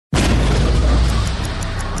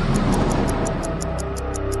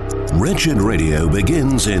Wretched Radio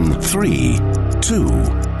begins in 3, 2,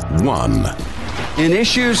 1. In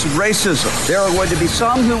issues of racism, there are going to be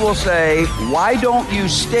some who will say, why don't you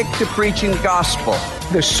stick to preaching the gospel?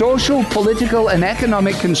 The social, political, and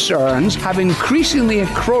economic concerns have increasingly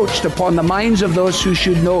encroached upon the minds of those who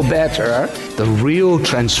should know better. The real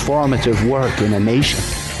transformative work in a nation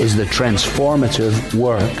is the transformative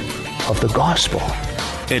work of the gospel.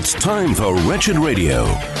 It's time for Wretched Radio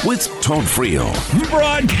with Todd Friel.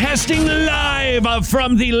 Broadcasting live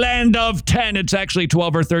from the land of 10. It's actually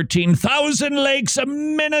 12 or 13,000 Lakes,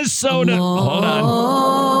 Minnesota. Hold on.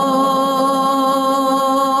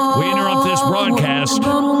 We interrupt this broadcast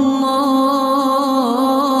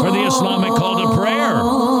for the Islamic call to prayer.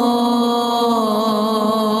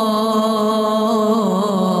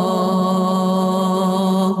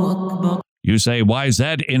 You say, why is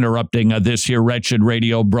that interrupting this here Wretched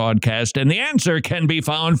Radio broadcast? And the answer can be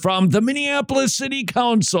found from the Minneapolis City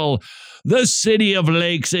Council. The City of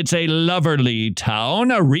Lakes, it's a loverly town,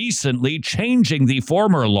 recently changing the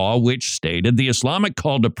former law which stated the Islamic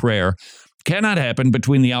call to prayer cannot happen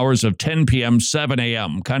between the hours of 10 p.m., 7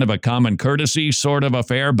 a.m., kind of a common courtesy sort of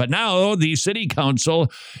affair. But now the City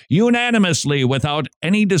Council, unanimously, without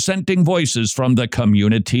any dissenting voices from the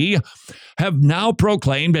community, have now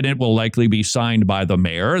proclaimed, and it will likely be signed by the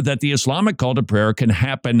mayor, that the Islamic call to prayer can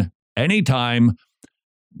happen anytime,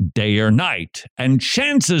 day or night. And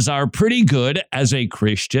chances are pretty good, as a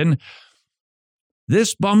Christian,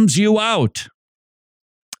 this bums you out.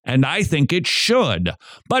 And I think it should,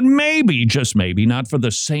 but maybe, just maybe, not for the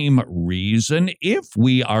same reason. If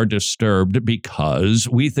we are disturbed because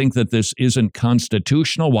we think that this isn't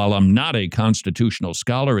constitutional, while I'm not a constitutional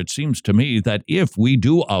scholar, it seems to me that if we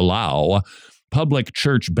do allow public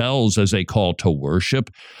church bells as a call to worship,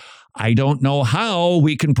 I don't know how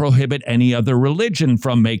we can prohibit any other religion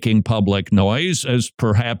from making public noise, as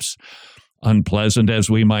perhaps unpleasant as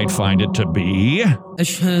we might find it to be.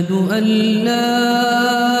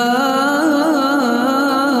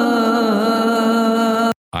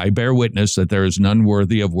 I bear witness that there is none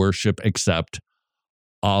worthy of worship except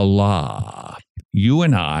Allah. You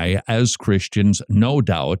and I, as Christians, no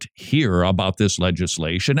doubt hear about this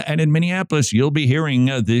legislation, and in Minneapolis, you'll be hearing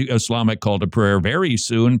the Islamic call to prayer very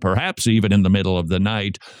soon, perhaps even in the middle of the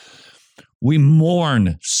night. We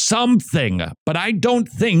mourn something, but I don't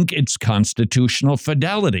think it's constitutional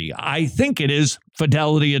fidelity. I think it is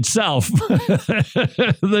fidelity itself.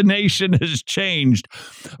 The nation has changed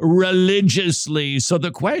religiously. So the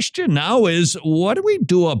question now is, what do we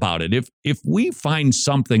do about it? If we find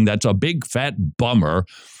something that's a big fat bummer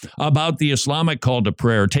about the Islamic call to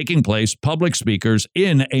prayer taking place, public speakers,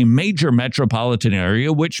 in a major metropolitan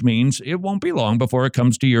area, which means it won't be long before it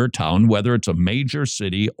comes to your town, whether it's a major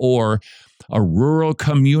city or a rural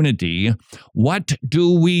community, what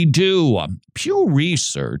do we do? Pew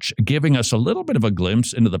Research giving us a little bit of a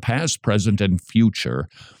glimpse into the past, present, and future.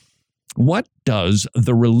 What does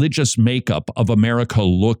the religious makeup of America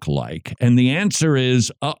look like? And the answer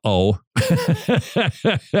is,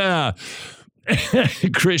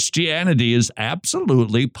 Christianity is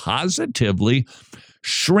absolutely, positively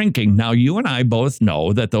shrinking. Now, you and I both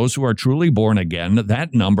know that those who are truly born again,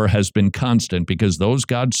 that number has been constant because those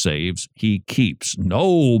God saves, he keeps.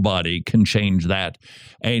 Nobody can change that.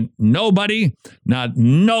 Ain't nobody, not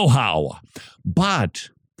no how. But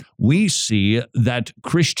we see that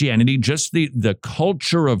Christianity, just the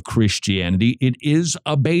culture of Christianity, it is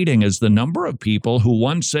abating as the number of people who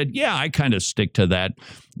once said, yeah, I kind of stick to that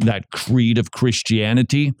creed of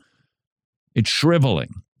Christianity, it's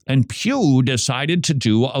shriveling. And Pew decided to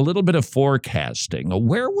do a little bit of forecasting.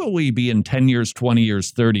 Where will we be in 10 years, 20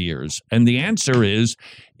 years, 30 years? And the answer is,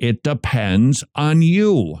 it depends on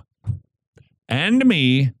you and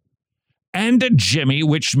me and Jimmy,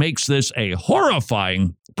 which makes this a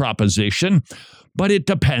horrifying proposition, but it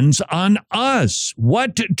depends on us.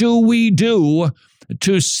 What do we do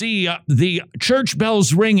to see the church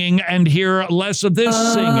bells ringing and hear less of this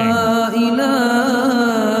singing?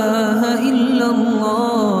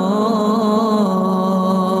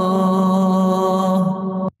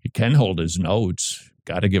 He can hold his notes.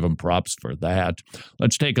 Got to give him props for that.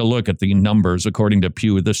 Let's take a look at the numbers. According to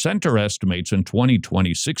Pew, the center estimates in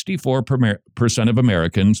 2020, 64% of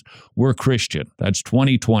Americans were Christian. That's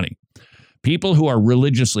 2020. People who are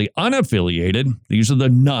religiously unaffiliated, these are the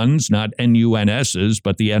nuns, not N-U-N-S's,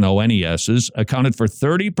 but the N-O-N-E-S's, accounted for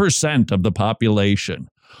 30% of the population.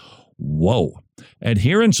 Whoa.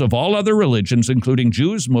 Adherents of all other religions, including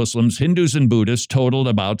Jews, Muslims, Hindus, and Buddhists, totaled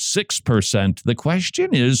about 6%. The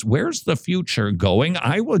question is, where's the future going?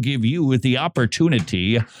 I will give you the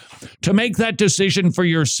opportunity to make that decision for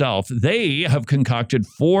yourself. They have concocted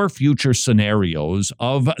 4 future scenarios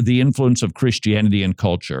of the influence of Christianity and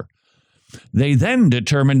culture. They then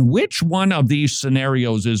determine which one of these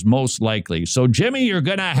scenarios is most likely. So, Jimmy, you're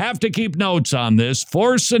going to have to keep notes on this.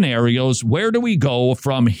 4 scenarios. Where do we go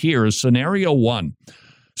from here? Scenario 1,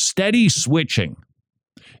 steady switching.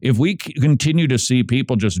 If we continue to see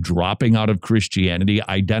people just dropping out of Christianity,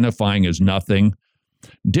 identifying as nothing,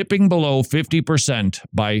 dipping below 50%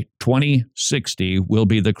 by 2060 will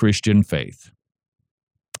be the Christian faith.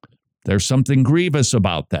 There's something grievous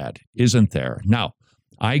about that, isn't there? Now,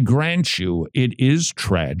 I grant you, it is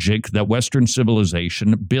tragic that Western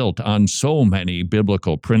civilization, built on so many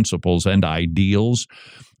biblical principles and ideals,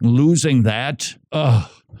 losing that,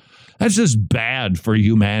 that's just bad for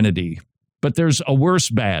humanity. But there's a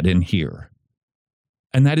worse bad in here.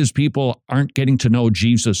 And that is people aren't getting to know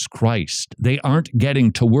Jesus Christ. They aren't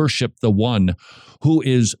getting to worship the one who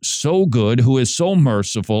is so good, who is so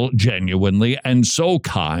merciful, genuinely, and so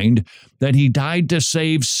kind that he died to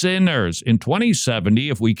save sinners. In 2070,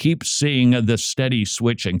 if we keep seeing the steady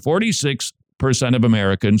switching, 46% of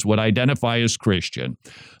Americans would identify as Christian.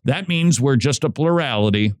 That means we're just a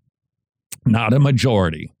plurality, not a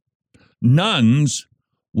majority. Nones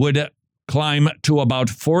would climb to about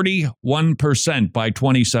 41% by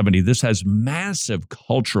 2070. This has massive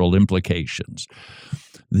cultural implications.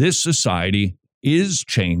 This society is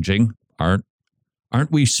changing. Aren't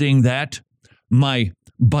we seeing that, my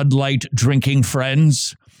Bud Light drinking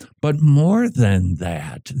friends? But more than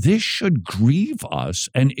that, this should grieve us,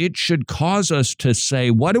 and it should cause us to say,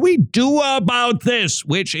 what do we do about this?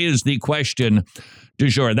 Which is the question du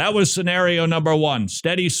jour. That was scenario number 1,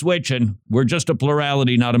 steady switching. We're just a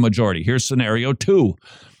plurality, not a majority. Here's scenario 2,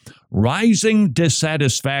 rising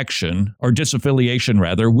dissatisfaction, or disaffiliation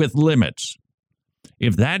rather, with limits.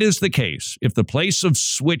 If that is the case, if the place of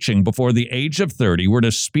switching before the age of 30 were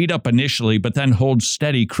to speed up initially but then hold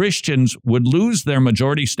steady, Christians would lose their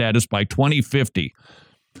majority status by 2050.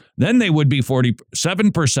 Then they would be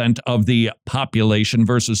 47% of the population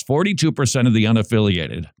versus 42% of the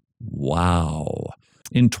unaffiliated. Wow.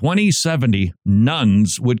 In 2070,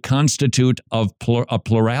 nones would constitute a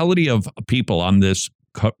plurality of people on this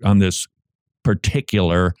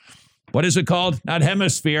particular, what is it called? Not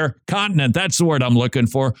hemisphere, continent. That's the word I'm looking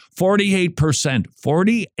for. 48%.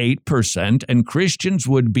 48%. And Christians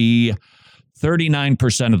would be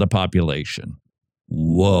 39% of the population.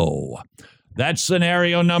 Whoa. That's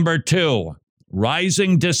scenario number 2.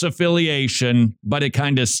 Rising disaffiliation, but it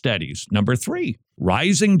kind of steadies. Number 3,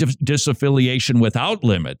 rising disaffiliation without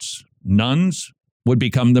limits. Nones would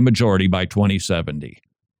become the majority by 2070.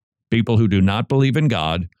 People who do not believe in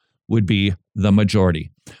God would be the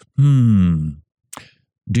majority. Do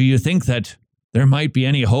you think that there might be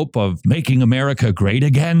any hope of making America great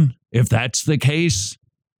again, if that's the case?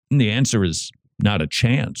 And the answer is not a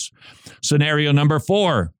chance. Scenario number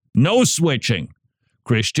 4, no switching.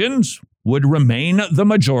 Christians would remain the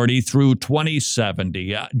majority through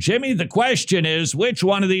 2070. Jimmy, the question is, which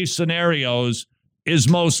one of these scenarios is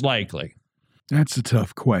most likely? That's a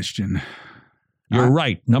tough question. You're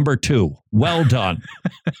right. Number 2. Well done.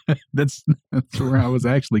 That's where I was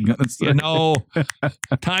actually going to say. You know,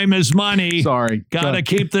 time is money. Sorry. Got to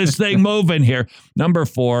keep this thing moving here. Number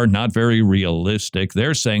 4, not very realistic.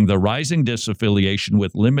 They're saying the rising disaffiliation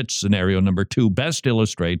with limits scenario number 2 best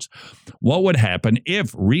illustrates what would happen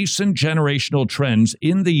if recent generational trends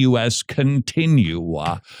in the U.S. continue.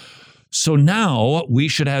 So now we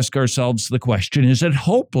should ask ourselves the question, is it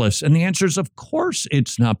hopeless? And the answer is, of course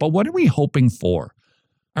it's not. But what are we hoping for?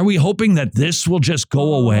 Are we hoping that this will just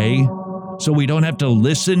go away so we don't have to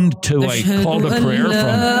listen to a call to prayer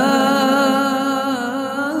from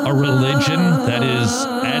a religion that is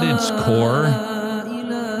at its core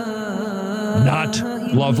not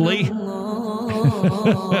lovely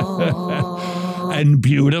and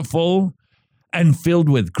beautiful and filled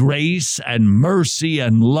with grace and mercy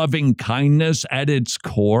and loving kindness at its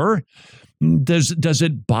core? Does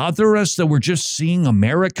it bother us that we're just seeing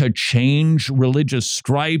America change religious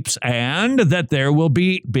stripes and that there will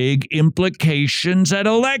be big implications at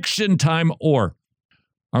election time? Or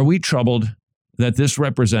are we troubled that this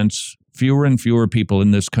represents fewer and fewer people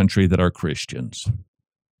in this country that are Christians?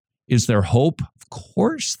 Is there hope? Of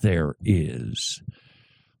course there is.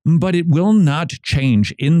 But it will not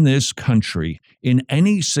change in this country in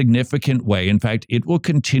any significant way. In fact, it will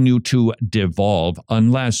continue to devolve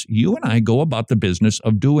unless you and I go about the business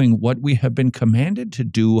of doing what we have been commanded to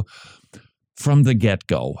do from the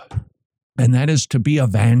get-go. And that is to be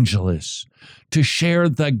evangelists, to share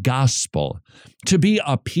the gospel, to be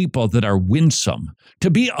a people that are winsome, to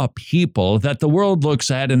be a people that the world looks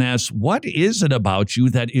at and asks, what is it about you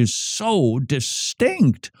that is so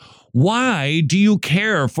distinct? Why do you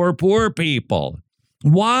care for poor people?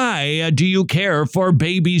 Why do you care for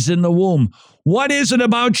babies in the womb? What is it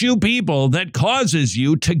about you people that causes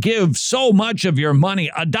you to give so much of your money,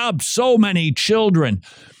 adopt so many children,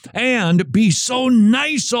 and be so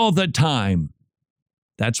nice all the time?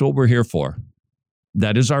 That's what we're here for.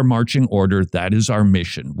 That is our marching order. That is our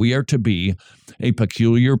mission. We are to be a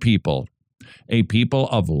peculiar people, a people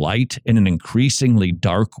of light in an increasingly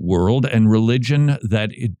dark world, and religion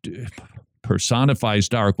that personifies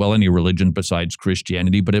dark. Well, any religion besides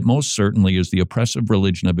Christianity, but it most certainly is the oppressive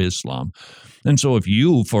religion of Islam. And so if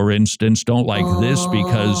you, for instance, don't like this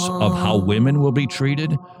because of how women will be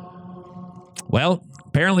treated, well,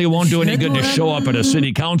 apparently it won't do any good to show up at a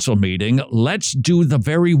city council meeting. Let's do the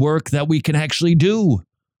very work that we can actually do.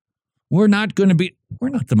 We're not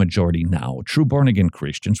the majority now. True born-again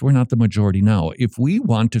Christians, we're not the majority now. If we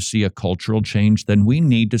want to see a cultural change, then we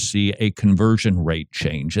need to see a conversion rate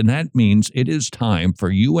change. And that means it is time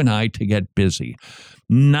for you and I to get busy,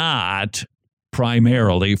 not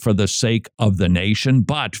primarily for the sake of the nation,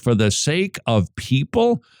 but for the sake of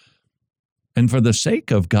people and for the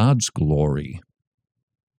sake of God's glory.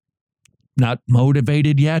 Not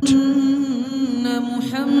motivated yet?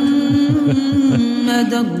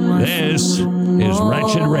 This is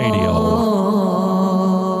Wretched Radio.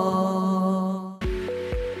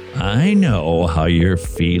 I know how you're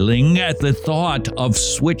feeling at the thought of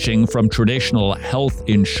switching from traditional health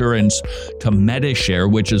insurance to Medishare,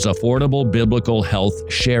 which is affordable biblical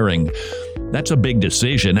health sharing. That's a big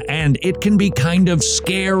decision, and it can be kind of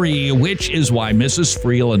scary, which is why Mrs.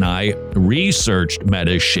 Friel and I researched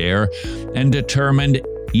Medishare and determined,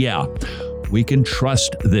 we can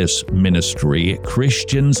trust this ministry.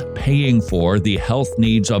 Christians paying for the health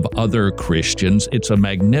needs of other Christians. It's a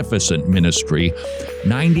magnificent ministry.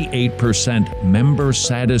 98% member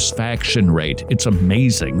satisfaction rate. It's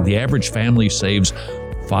amazing. The average family saves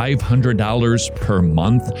 $500 per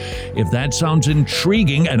month. If that sounds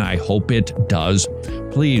intriguing, and I hope it does,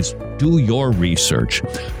 please do your research.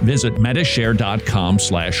 Visit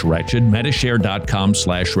Medishare.com/wretched,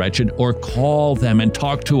 Medishare.com/wretched, or call them and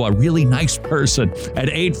talk to a really nice person at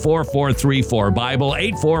 844-34-BIBLE,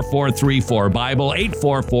 844-34-BIBLE,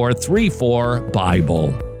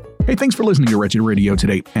 844-34-BIBLE. Hey, thanks for listening to Wretched Radio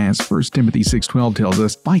today. As 1 Timothy 6:12 tells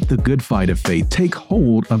us, fight the good fight of faith. Take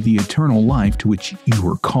hold of the eternal life to which you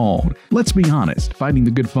were called. Let's be honest, fighting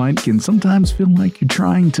the good fight can sometimes feel like you're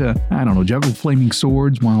trying to, juggle flaming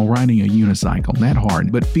swords while riding a unicycle. That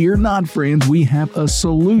hard. But fear not, friends, we have a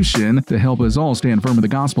solution to help us all stand firm in the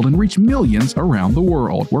gospel and reach millions around the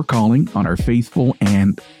world. We're calling on our faithful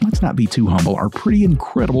and, let's not be too humble, our pretty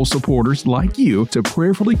incredible supporters like you to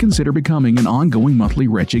prayerfully consider becoming an ongoing monthly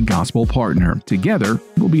Wretched Gospel partner. Together,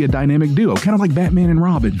 we'll be a dynamic duo, kind of like Batman and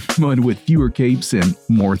Robin, but with fewer capes and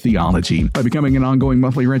more theology. By becoming an ongoing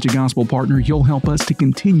monthly Wretched Gospel partner, you'll help us to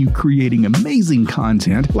continue creating amazing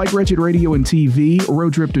content like Wretched Radio and TV,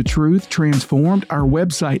 Road Trip to Truth, Transformed, our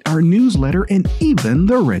website, our newsletter, and even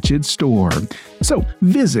the Wretched store. So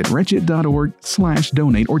visit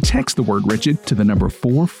wretched.org/donate or text the word Wretched to the number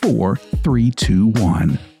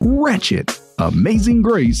 44321. Wretched. Amazing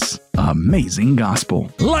grace, amazing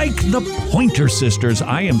gospel. Like the Pointer Sisters,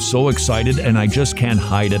 I am so excited and I just can't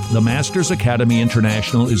hide it. The Masters Academy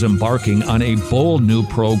International is embarking on a bold new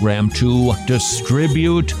program to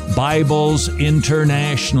distribute Bibles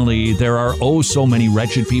internationally. There are so many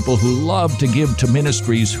wretched people who love to give to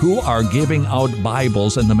ministries who are giving out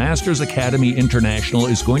Bibles, and the Masters Academy International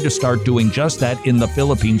is going to start doing just that in the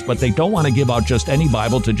Philippines, but they don't want to give out just any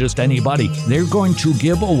Bible to just anybody. They're going to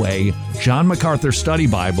give away John MacArthur study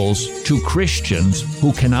Bibles to Christians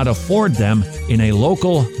who cannot afford them in a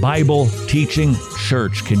local Bible teaching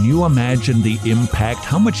church. Can you imagine the impact?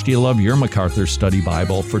 How much do you love your MacArthur study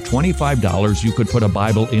Bible? For $25, you could put a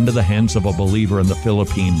Bible into the hands of a believer in the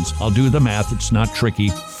Philippines. I'll do the math. It's not tricky.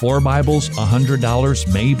 4 Bibles, $100.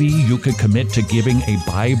 Maybe you could commit to giving a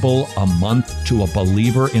Bible a month to a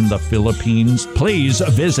believer in the Philippines. Please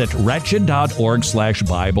visit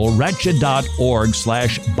wretched.org/Bible,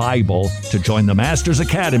 wretched.org/Bible to join the Masters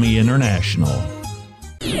Academy International.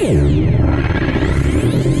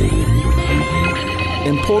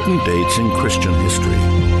 Important dates in Christian history.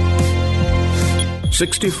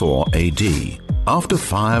 64 AD. After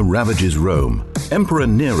fire ravages Rome, Emperor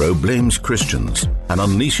Nero blames Christians and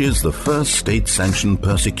unleashes the first state-sanctioned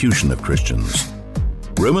persecution of Christians.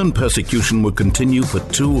 Roman persecution would continue for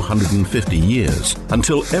 250 years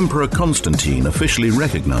until Emperor Constantine officially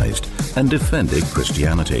recognized and defended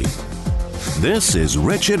Christianity. This is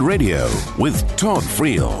Wretched Radio with Todd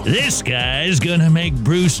Friel. This guy's gonna make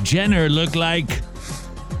Bruce Jenner look like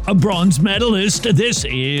a bronze medalist. This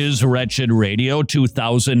is Wretched Radio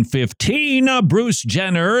 2015. Bruce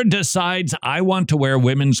Jenner decides, I want to wear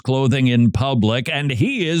women's clothing in public, and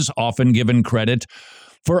he is often given credit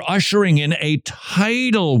for ushering in a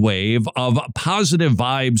tidal wave of positive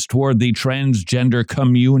vibes toward the transgender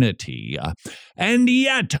community. And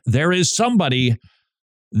yet, there is somebody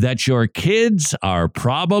that your kids are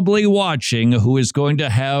probably watching who is going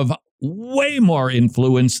to have way more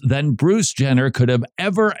influence than Bruce Jenner could have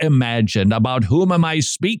ever imagined. About whom am I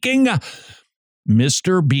speaking?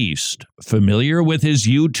 Mrbeast. Familiar with his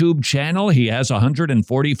YouTube channel? He has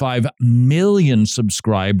 145 million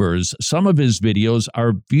subscribers. Some of his videos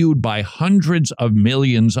are viewed by hundreds of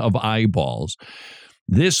millions of eyeballs.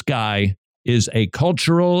 This guy is a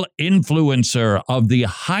cultural influencer of the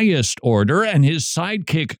highest order, and his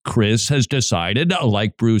sidekick, Chris, has decided,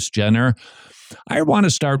 like Bruce Jenner, I want to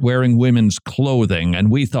start wearing women's clothing, and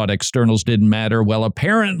we thought externals didn't matter. Well,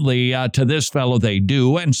 apparently to this fellow they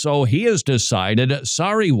do, and so he has decided,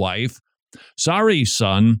 sorry, wife, sorry,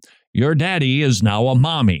 son, your daddy is now a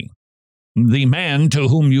mommy. The man to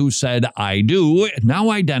whom you said I do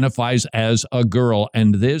now identifies as a girl,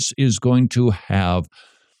 and this is going to have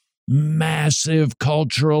massive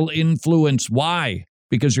cultural influence. Why?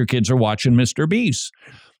 Because your kids are watching Mrbeast.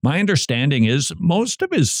 My understanding is most of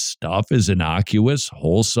his stuff is innocuous,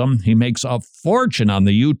 wholesome. He makes a fortune on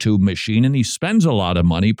the YouTube machine, and he spends a lot of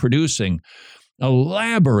money producing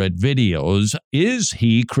elaborate videos. Is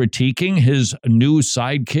he critiquing his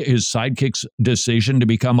sidekick's decision to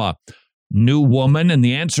become a new woman? And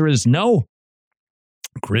the answer is no.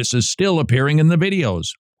 Chris is still appearing in the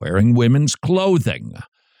videos, wearing women's clothing.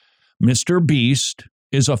 Mrbeast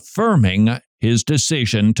is affirming his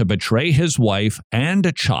decision to betray his wife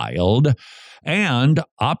and child and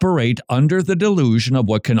operate under the delusion of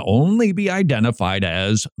what can only be identified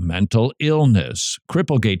as mental illness.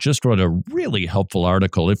 Cripplegate just wrote a really helpful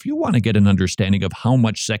article. If you want to get an understanding of how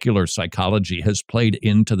much secular psychology has played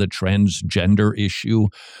into the transgender issue,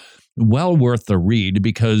 well worth the read,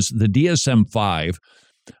 because the DSM-5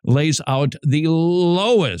 lays out the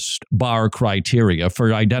lowest bar criteria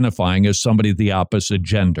for identifying as somebody of the opposite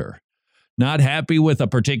gender. Not happy with a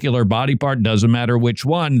particular body part, doesn't matter which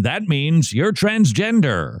one, that means you're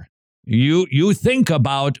transgender. You think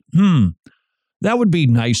about, that would be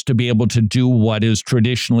nice to be able to do what is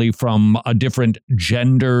traditionally from a different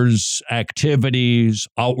gender's activities,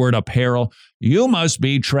 outward apparel. You must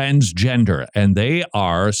be transgender. And they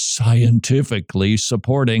are scientifically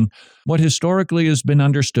supporting what historically has been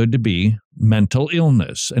understood to be mental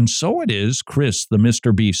illness. And so it is. Chris, the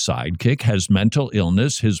Mrbeast sidekick, has mental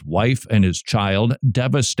illness. His wife and his child,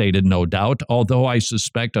 devastated, no doubt, although I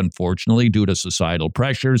suspect, unfortunately, due to societal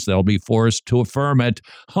pressures, they'll be forced to affirm it.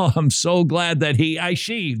 Oh, I'm so glad that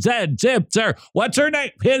she, Zed, Zip, Sir, what's her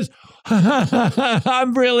name?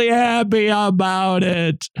 I'm really happy about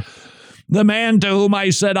it. The man to whom I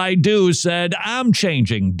said I do said, I'm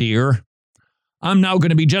changing, dear. I'm now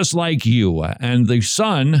going to be just like you. And the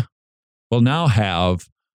son will now have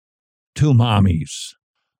two mommies.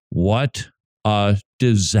 What a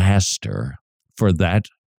disaster for that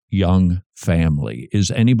young family. Is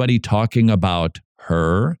anybody talking about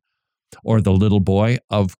her or the little boy?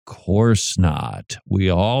 Of course not. We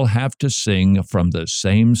all have to sing from the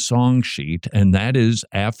same song sheet, and that is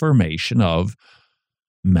affirmation of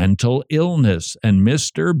mental illness. And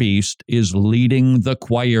Mrbeast is leading the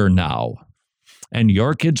choir now. And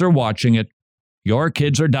your kids are watching it. Your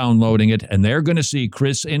kids are downloading it, and they're going to see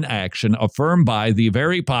Chris in action, affirmed by the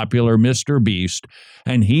very popular Mrbeast,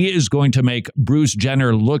 and he is going to make Bruce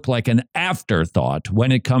Jenner look like an afterthought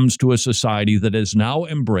when it comes to a society that is now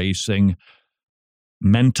embracing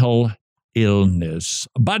mental illness.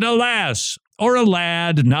 But alas, or a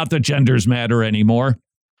lad, not that genders matter anymore,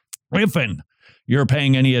 if'n you're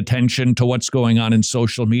paying any attention to what's going on in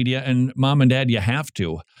social media, and mom and dad, you have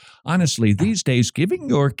to. Honestly, these days, giving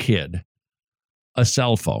your kid a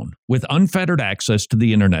cell phone with unfettered access to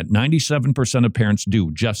the internet, 97% of parents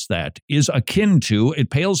do just that, is akin to, it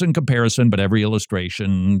pales in comparison, but every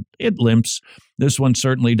illustration, it limps. This one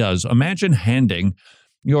certainly does. Imagine handing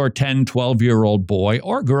your 10, 12-year-old boy,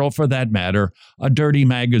 or girl for that matter, a dirty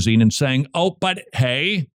magazine and saying, oh, but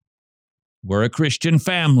hey, we're a Christian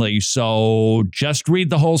family, so just read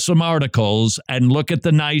the wholesome articles and look at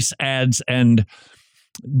the nice ads and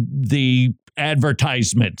the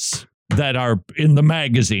advertisements that are in the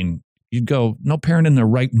magazine. you'd go, no parent in their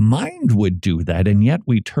right mind would do that. And yet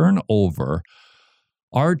we turn over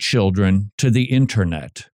our children to the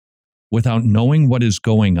internet without knowing what is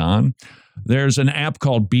going on. There's an app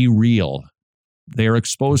called Be Real. They're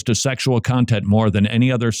exposed to sexual content more than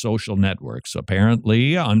any other social networks,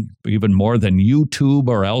 apparently, on even more than YouTube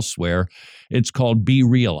or elsewhere. It's called Be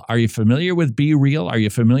Real. Are you familiar with Be Real? Are you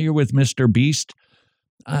familiar with Mrbeast?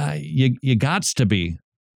 You gots to be,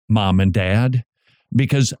 mom and dad,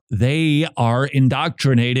 because they are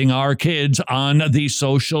indoctrinating our kids on the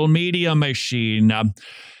social media machine.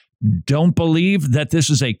 Don't believe that this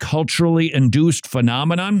is a culturally induced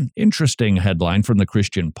phenomenon? Interesting headline from the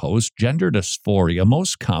Christian Post. Gender dysphoria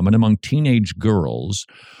most common among teenage girls.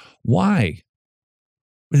 Why?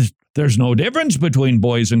 There's no difference between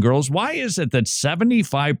boys and girls. Why is it that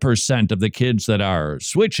 75% of the kids that are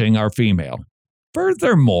switching are female?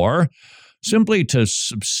 Furthermore, simply to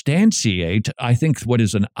substantiate, I think, what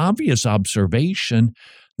is an obvious observation,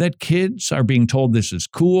 that kids are being told this is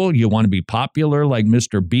cool. You want to be popular like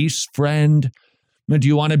Mrbeast's friend? Do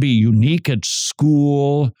you want to be unique at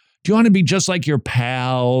school? Do you want to be just like your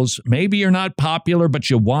pals? Maybe you're not popular, but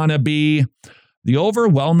you want to be. The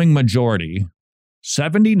overwhelming majority,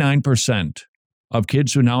 79% of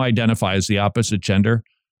kids who now identify as the opposite gender,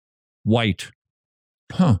 white.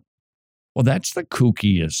 Well, that's the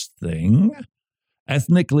kookiest thing.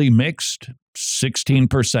 Ethnically mixed,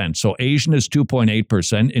 16%. So Asian is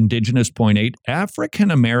 2.8%, Indigenous 0.8%,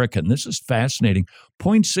 African American, this is fascinating,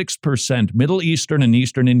 0.6%, Middle Eastern and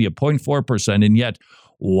Eastern India, 0.4%, and yet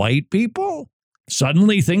white people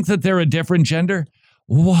suddenly think that they're a different gender?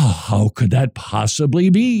 Wow, how could that possibly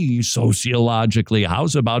be sociologically?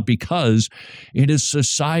 How's about because it is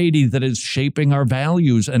society that is shaping our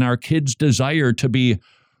values and our kids' desire to be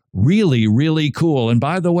really, really cool. And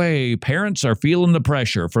by the way, parents are feeling the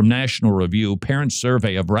pressure from National Review, Parent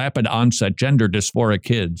Survey of Rapid Onset Gender Dysphoric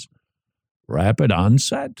Kids. Rapid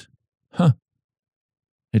onset?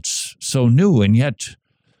 It's so new, and yet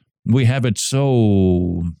we have it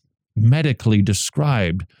so medically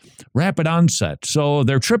described. Rapid onset. So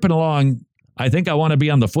they're tripping along. I think I want to be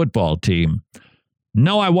on the football team.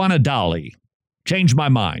 No, I want a dolly. Change my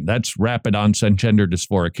mind. That's rapid onset gender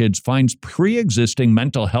dysphoric kids. Finds pre-existing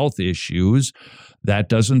mental health issues. That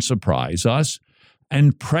doesn't surprise us.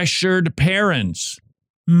 And pressured parents.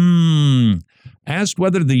 Asked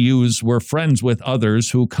whether the youths were friends with others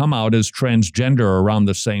who come out as transgender around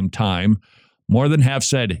the same time. More than half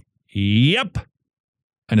said, yep.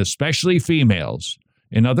 And especially females.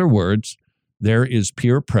 In other words, there is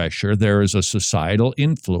peer pressure, there is a societal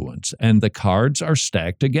influence, and the cards are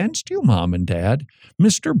stacked against you, mom and dad.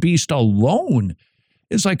 Mrbeast alone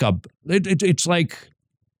is like it's like,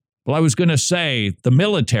 well, I was going to say the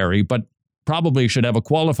military, but probably should have a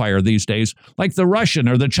qualifier these days, like the Russian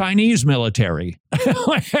or the Chinese military.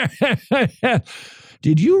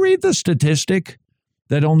 Did you read the statistic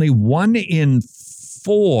that only 1 in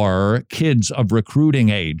 4 kids of recruiting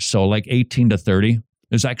age, so like 18 to 30,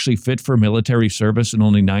 is actually fit for military service and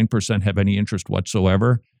only 9% have any interest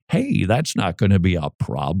whatsoever? Hey, that's not going to be a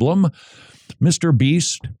problem.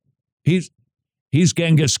 Mrbeast, he's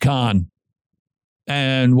Genghis Khan.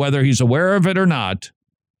 And whether he's aware of it or not,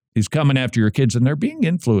 he's coming after your kids, and they're being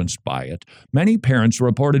influenced by it. Many parents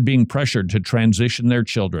reported being pressured to transition their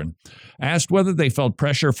children. Asked whether they felt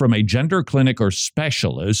pressure from a gender clinic or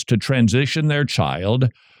specialist to transition their child,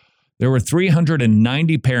 there were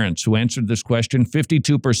 390 parents who answered this question.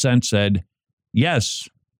 52% said, yes,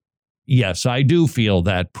 I do feel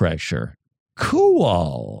that pressure.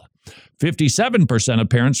 Cool. 57% of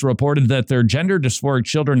parents reported that their gender dysphoric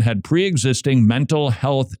children had pre-existing mental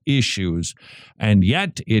health issues, and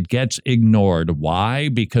yet it gets ignored. Why?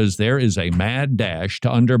 Because there is a mad dash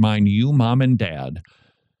to undermine you, mom and dad.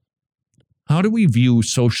 How do we view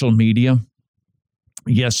social media?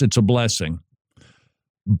 Yes, it's a blessing.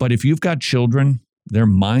 But if you've got children, their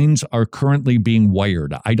minds are currently being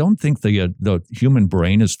wired. I don't think the human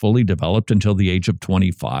brain is fully developed until the age of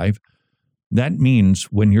 25. That means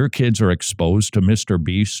when your kids are exposed to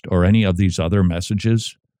Mrbeast or any of these other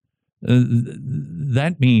messages,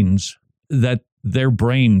 that means that their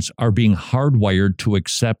brains are being hardwired to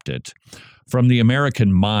accept it. From the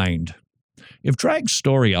American mind, if Drag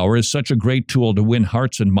Story Hour is such a great tool to win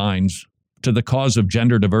hearts and minds to the cause of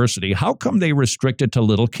gender diversity, how come they restrict it to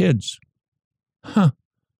little kids?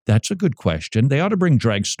 That's a good question. They ought to bring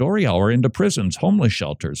Drag Story Hour into prisons, homeless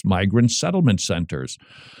shelters, migrant settlement centers.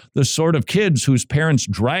 The sort of kids whose parents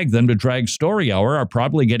drag them to Drag Story Hour are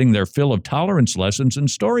probably getting their fill of tolerance lessons and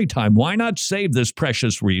story time. Why not save this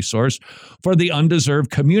precious resource for the undeserved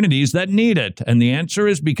communities that need it? And the answer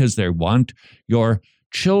is because they want your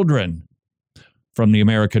children. From the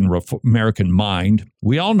American mind,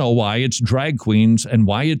 we all know why it's drag queens and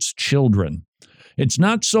why it's children. It's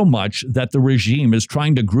not so much that the regime is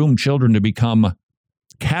trying to groom children to become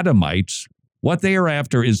catamites. What they are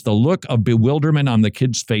after is the look of bewilderment on the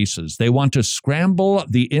kids' faces. They want to scramble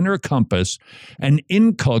the inner compass and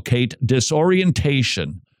inculcate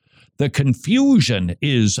disorientation. The confusion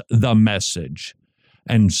is the message.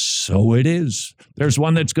 And so it is. There's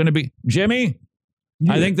one that's going to be... Jimmy?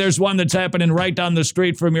 Yes. I think there's one that's happening right down the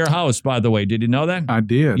street from your house, by the way. Did you know that? I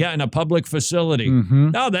did. Yeah, in a public facility.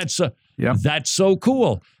 No, that's so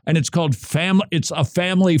cool. And it's called It's a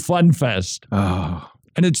family fun fest. Oh.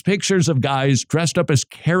 And it's pictures of guys dressed up as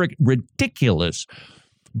ridiculous,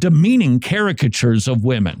 demeaning caricatures of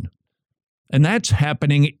women. And that's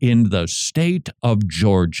happening in the state of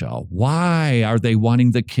Georgia. Why are they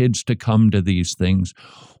wanting the kids to come to these things?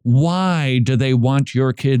 Why do they want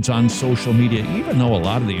your kids on social media, even though a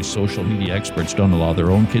lot of these social media experts don't allow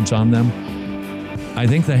their own kids on them? I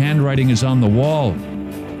think the handwriting is on the wall.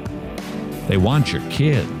 They want your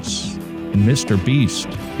kids. And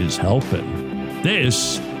Mrbeast is helping.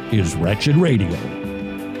 This is Wretched Radio.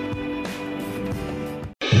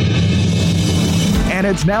 And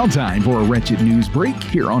it's now time for a Wretched News Break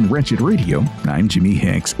here on Wretched Radio. I'm Jimmy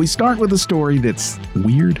Hicks. We start with a story that's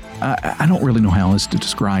weird. I don't really know how else to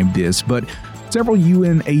describe this, but several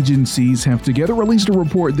UN agencies have together released a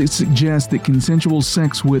report that suggests that consensual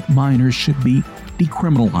sex with minors should be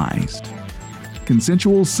decriminalized.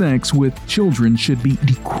 Consensual sex with children should be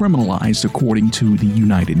decriminalized according to the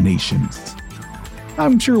United Nations.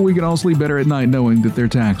 I'm sure we can all sleep better at night knowing that they're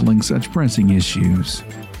tackling such pressing issues.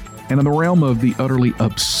 And in the realm of the utterly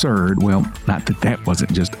absurd, well, not that that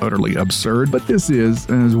wasn't just utterly absurd, but this is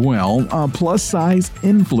as well, a plus-size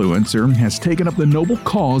influencer has taken up the noble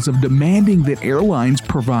cause of demanding that airlines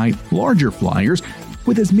provide larger flyers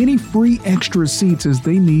with as many free extra seats as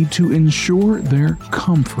they need to ensure their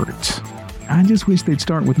comfort. I just wish they'd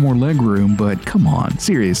start with more legroom, but come on,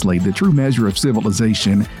 seriously, the true measure of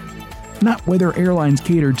civilization, not whether airlines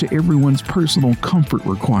cater to everyone's personal comfort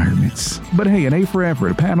requirements. But hey, an A for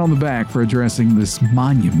effort, a pat on the back for addressing this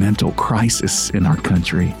monumental crisis in our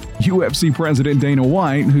country. UFC President Dana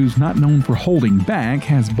White, who's not known for holding back,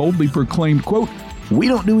 has boldly proclaimed, quote, "We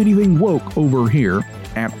don't do anything woke over here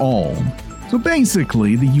at all." So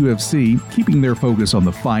basically, the UFC keeping their focus on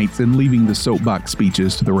the fights and leaving the soapbox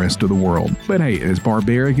speeches to the rest of the world. But hey, as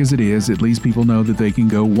barbaric as it is, at least people know that they can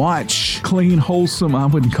go watch clean, wholesome, I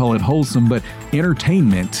wouldn't call it wholesome, but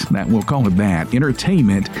entertainment, we'll call it that,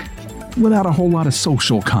 entertainment, without a whole lot of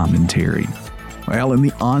social commentary. Well, in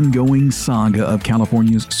the ongoing saga of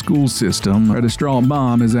California's school system, a distraught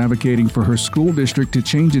mom is advocating for her school district to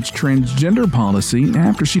change its transgender policy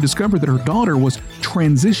after she discovered that her daughter was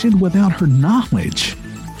transitioned without her knowledge.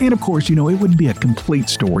 And of course, it wouldn't be a complete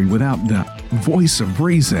story without the voice of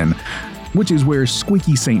reason, which is where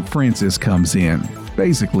Squeaky St. Francis comes in.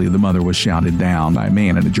 Basically, the mother was shouted down by a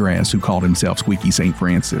man in a dress who called himself Squeaky St.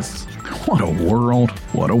 Francis. What a world,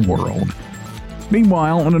 what a world.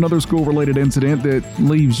 Meanwhile, on another school-related incident that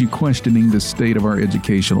leaves you questioning the state of our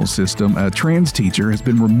educational system, a trans teacher has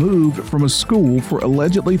been removed from a school for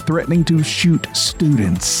allegedly threatening to shoot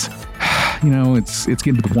students. It's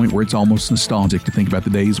getting to the point where it's almost nostalgic to think about the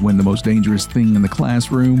days when the most dangerous thing in the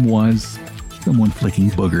classroom was someone flicking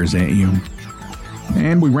boogers at you.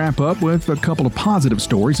 And we wrap up with a couple of positive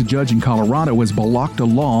stories. A judge in Colorado has blocked a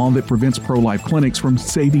law that prevents pro-life clinics from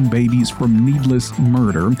saving babies from needless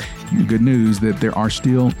murder. Good news that there are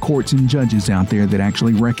still courts and judges out there that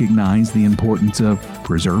actually recognize the importance of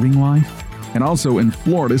preserving life. And also in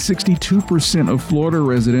Florida, 62% of Florida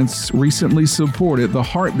residents recently supported the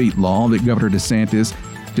heartbeat law that Governor DeSantis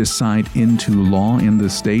just signed into law in the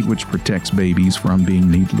state, which protects babies from being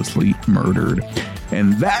needlessly murdered.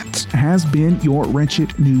 And that has been your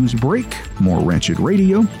Wretched News Break. More Wretched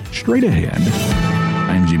Radio straight ahead.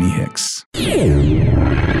 I'm Jimmy Hicks.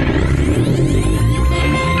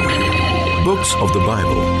 Books of the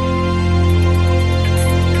Bible.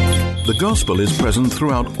 The Gospel is present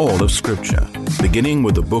throughout all of Scripture, beginning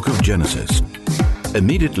with the book of Genesis.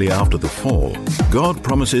 Immediately after the fall, God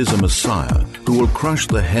promises a Messiah who will crush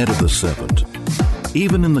the head of the serpent.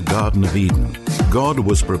 Even in the Garden of Eden, God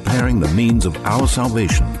was preparing the means of our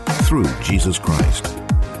salvation through Jesus Christ.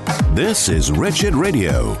 This is Wretched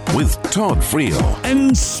Radio with Todd Friel.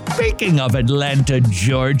 And speaking of Atlanta,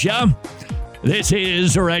 Georgia, This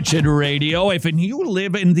is Wretched Radio. If you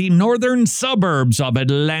live in the northern suburbs of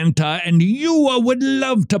Atlanta and you would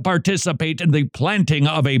love to participate in the planting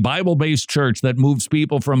of a Bible-based church that moves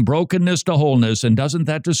people from brokenness to wholeness, and doesn't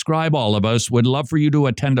that describe all of us, would love for you to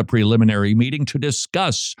attend a preliminary meeting to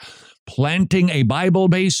discuss planting a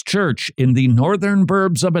Bible-based church in the northern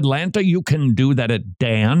burbs of Atlanta, you can do that at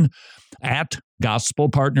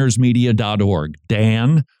dan@gospelpartnersmedia.org.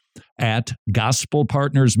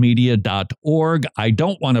 dan@gospelpartnersmedia.org. I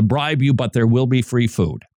don't want to bribe you, but there will be free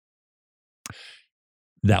food.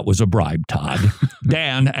 That was a bribe, Todd.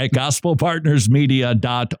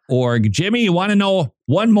 dan@gospelpartnersmedia.org. Jimmy, you want to know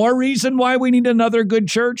one more reason why we need another good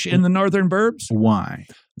church in the northern burbs? Why?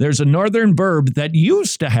 There's a northern burb that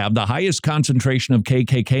used to have the highest concentration of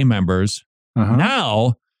KKK members.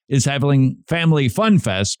 Now is having family fun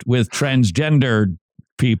fest with transgender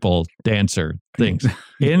people, dancer things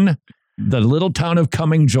in the little town of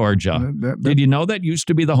Cumming, Georgia. Did you know that used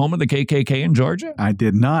to be the home of the KKK in Georgia? I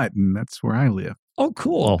did not, and that's where I live. Oh,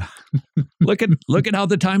 cool. Look at how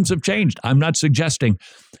the times have changed. I'm not suggesting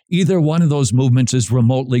either one of those movements is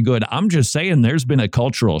remotely good. I'm just saying there's been a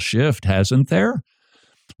cultural shift, hasn't there?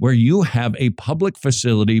 Where you have a public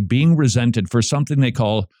facility being resented for something they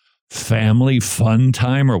call family fun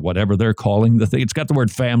time or whatever they're calling the thing. It's got the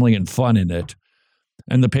word family and fun in it.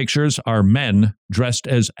 And the pictures are men dressed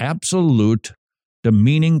as absolute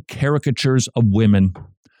demeaning caricatures of women.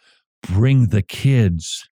 Bring the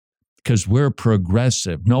kids because we're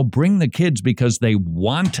progressive. No, bring the kids because they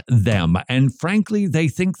want them. And frankly, they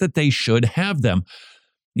think that they should have them.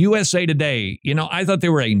 USA Today, I thought they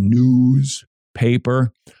were a news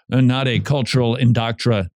paper and not a cultural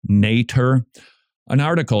indoctrinator. An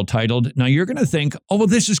article titled, now you're going to think, oh, well,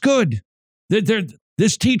 this is good.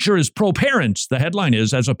 This teacher is pro-parents. The headline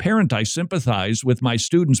is, as a parent, I sympathize with my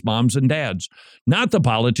students' moms and dads, not the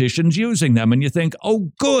politicians using them. And you think,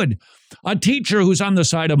 oh, good. A teacher who's on the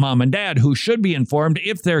side of mom and dad who should be informed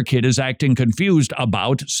if their kid is acting confused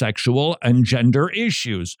about sexual and gender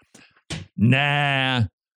issues. Nah,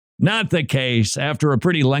 not the case. After a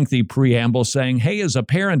pretty lengthy preamble saying, hey, as a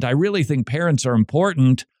parent, I really think parents are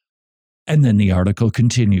important. And then the article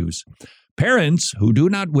continues. Parents who do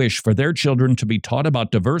not wish for their children to be taught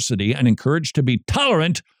about diversity and encouraged to be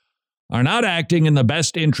tolerant are not acting in the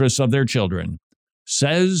best interests of their children,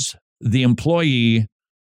 says the employee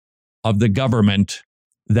of the government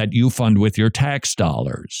that you fund with your tax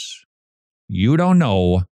dollars. You don't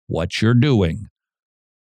know what you're doing.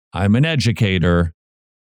 I'm an educator.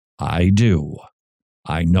 I do.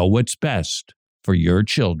 I know what's best for your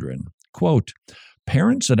children. Quote,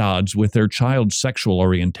 parents at odds with their child's sexual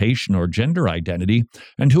orientation or gender identity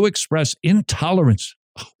and who express intolerance.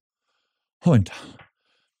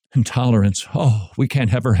 Intolerance. Oh, we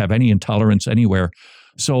can't ever have any intolerance anywhere.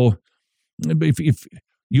 So if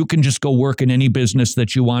you can just go work in any business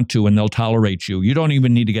that you want to and they'll tolerate you. You don't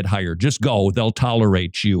even need to get hired. Just go. They'll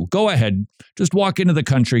tolerate you. Go ahead. Just walk into the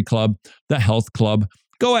country club, the health club.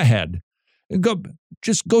 Go ahead.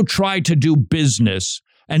 Just go try to do business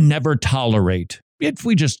and never tolerate. If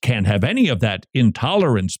we just can't have any of that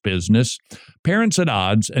intolerance business, parents at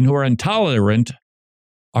odds and who are intolerant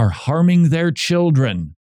are harming their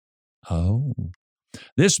children. Oh.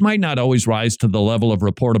 This might not always rise to the level of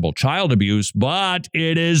reportable child abuse, but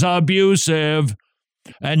it is abusive.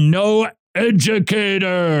 And no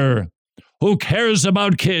educator who cares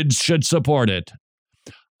about kids should support it.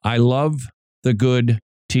 I love the good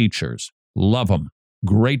teachers. Love them.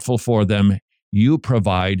 Grateful for them. You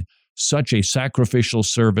provide such a sacrificial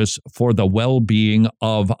service for the well-being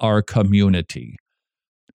of our community.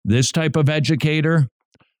 This type of educator,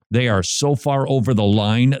 they are so far over the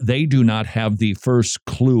line, they do not have the first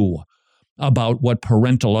clue about what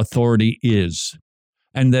parental authority is,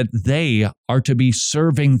 and that they are to be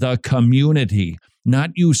serving the community,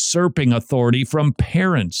 not usurping authority from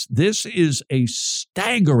parents. This is a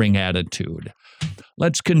staggering attitude.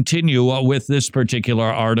 Let's continue with this particular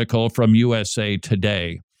article from USA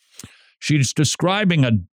Today. She's describing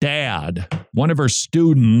a dad. One of her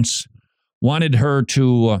students wanted her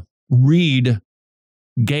to read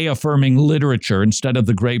gay-affirming literature instead of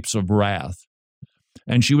The Grapes of Wrath.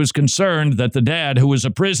 And she was concerned that the dad, who was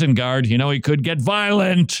a prison guard, he could get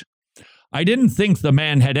violent. I didn't think the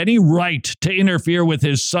man had any right to interfere with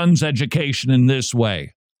his son's education in this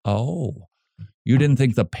way. Oh, you didn't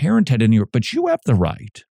think the parent had any, but you have the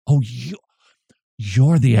right. Oh,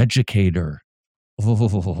 you're the educator.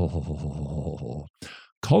 Oh.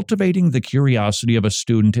 Cultivating the curiosity of a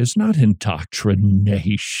student is not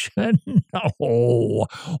indoctrination. No.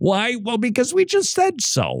 Why? Well, because we just said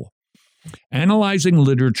so. Analyzing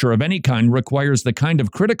literature of any kind requires the kind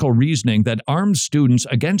of critical reasoning that arms students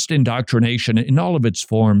against indoctrination in all of its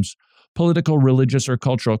forms, political, religious, or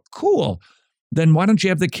cultural. Cool. Then why don't you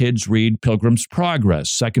have the kids read Pilgrim's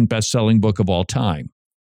Progress, second best-selling book of all time?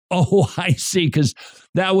 Oh, I see, because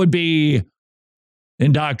that would be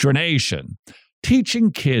indoctrination.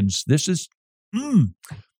 Teaching kids, this is,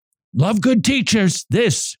 love good teachers,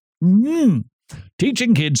 this,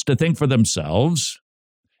 Teaching kids to think for themselves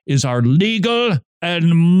is our legal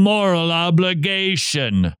and moral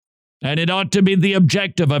obligation, and it ought to be the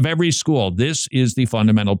objective of every school. This is the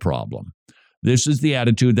fundamental problem. This is the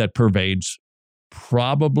attitude that pervades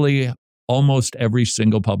probably almost every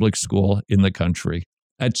single public school in the country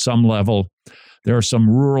at some level. There are some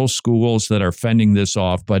rural schools that are fending this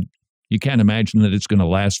off, but you can't imagine that it's going to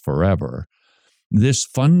last forever. This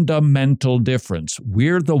fundamental difference,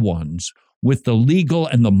 we're the ones with the legal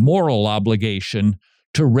and the moral obligation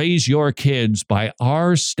to raise your kids by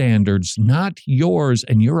our standards, not yours,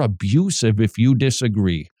 and you're abusive if you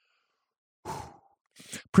disagree.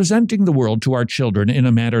 Presenting the world to our children in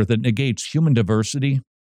a manner that negates human diversity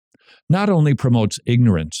not only promotes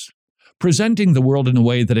ignorance, presenting the world in a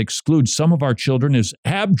way that excludes some of our children is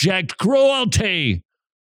abject cruelty.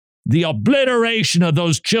 The obliteration of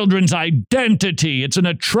those children's identity. It's an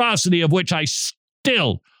atrocity of which I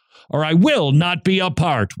will not be a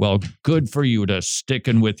part. Well, good for you to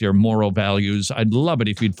sticking with your moral values. I'd love it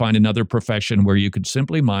if you'd find another profession where you could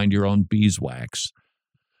simply mind your own beeswax.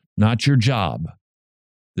 Not your job.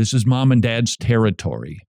 This is mom and dad's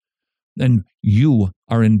territory. And you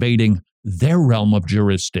are invading their realm of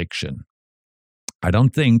jurisdiction. I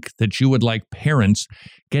don't think that you would like parents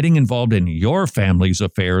getting involved in your family's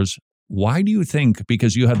affairs. Why do you think,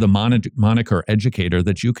 because you have the moniker educator,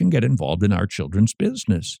 that you can get involved in our children's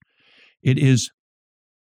business? It is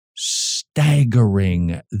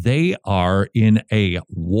staggering. They are in a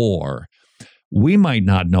war. We might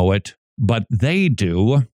not know it, but they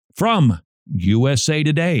do. From USA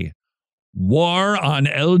Today, War on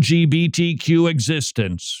LGBTQ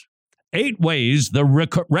Existence. 8 ways the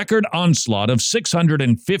record onslaught of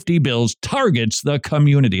 650 bills targets the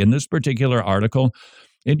community. In this particular article,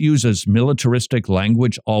 it uses militaristic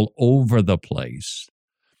language all over the place.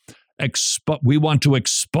 We want to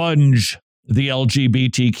expunge the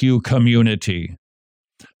LGBTQ community.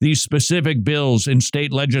 These specific bills in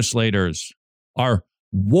state legislators are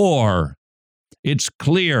war. It's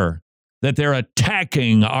clear that they're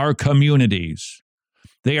attacking our communities.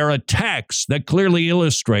 They are attacks that clearly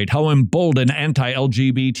illustrate how emboldened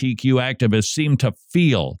anti-LGBTQ activists seem to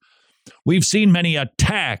feel. We've seen many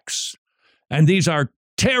attacks, and these are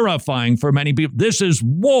terrifying for many people. This is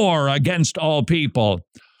war against all people.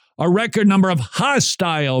 A record number of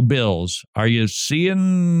hostile bills. Are you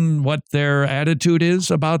seeing what their attitude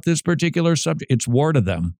is about this particular subject? It's war to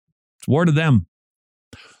them. It's war to them.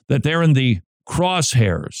 That they're in the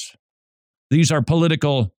crosshairs. These are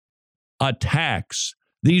political attacks.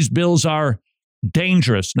 These bills are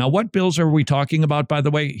dangerous. Now, what bills are we talking about, by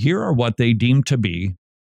the way? Here are what they deem to be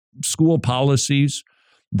school policies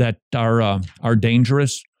that are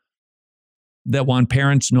dangerous, that want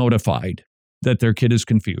parents notified that their kid is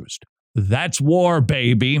confused. That's war,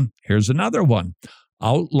 baby. Here's another one.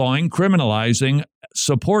 Outlawing, criminalizing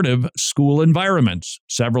supportive school environments.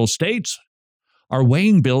 Several states are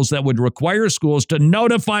weighing bills that would require schools to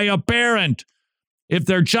notify a parent if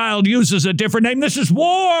their child uses a different name. This is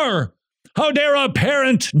war. How dare a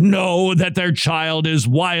parent know that their child is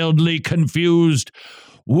wildly confused?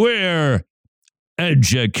 We're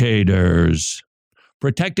educators.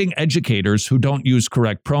 Protecting educators who don't use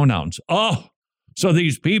correct pronouns. Oh, so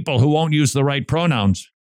these people who won't use the right pronouns,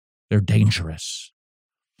 they're dangerous.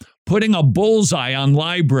 Putting a bullseye on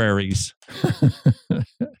libraries.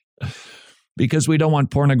 Because we don't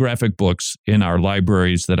want pornographic books in our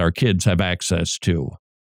libraries that our kids have access to.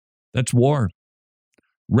 That's war.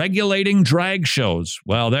 Regulating drag shows.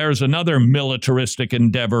 Well, there's another militaristic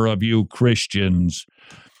endeavor of you Christians.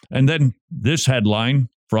 And then this headline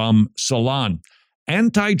from Salon.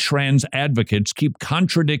 Anti-trans advocates keep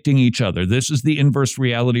contradicting each other. This is the inverse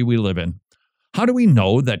reality we live in. How do we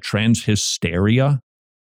know that trans hysteria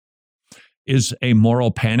is a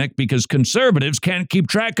moral panic? Because conservatives can't keep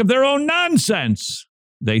track of their own nonsense.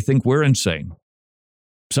 They think we're insane.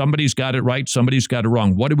 Somebody's got it right, somebody's got it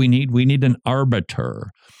wrong. What do we need? We need an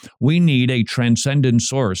arbiter. We need a transcendent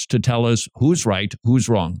source to tell us who's right, who's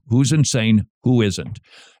wrong, who's insane, who isn't.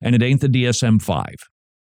 And it ain't the DSM-5.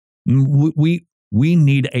 We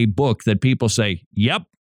need a book that people say, yep,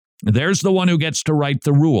 there's the one who gets to write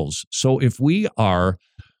the rules. So if we are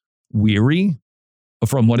weary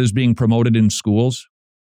from what is being promoted in schools,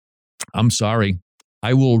 I'm sorry.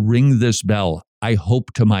 I will ring this bell, I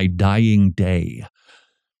hope, to my dying day.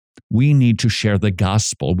 We need to share the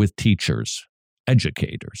gospel with teachers,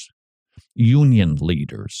 educators, union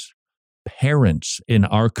leaders, parents in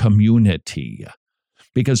our community.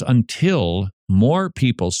 Because until more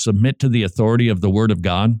people submit to the authority of the Word of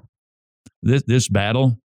God, this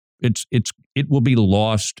battle, it will be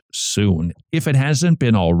lost soon, if it hasn't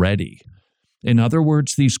been already. In other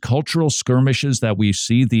words, these cultural skirmishes that we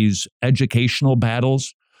see, these educational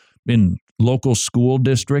battles in local school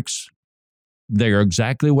districts, they are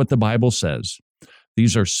exactly what the Bible says.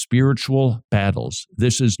 These are spiritual battles.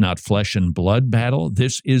 This is not flesh and blood battle.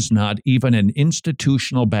 This is not even an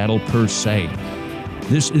institutional battle per se.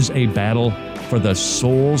 This is a battle for the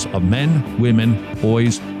souls of men, women,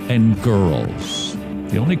 boys, and girls.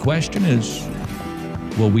 The only question is,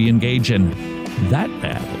 will we engage in that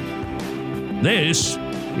battle? This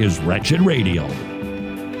is Wretched Radio.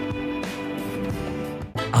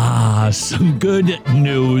 Some good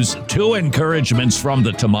news. 2 encouragements from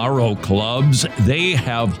the Tomorrow Clubs. They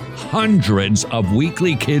have hundreds of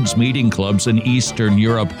weekly kids meeting clubs in Eastern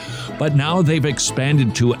Europe, but now they've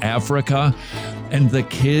expanded to Africa, and the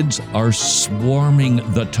kids are swarming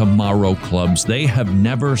the Tomorrow Clubs. They have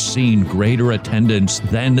never seen greater attendance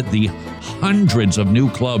than the hundreds of new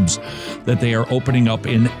clubs that they are opening up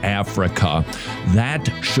in Africa. That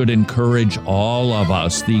should encourage all of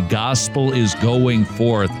us. The gospel is going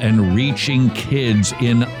forth and reaching kids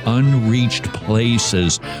in unreached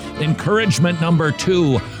places. Encouragement number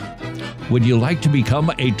 2. Would you like to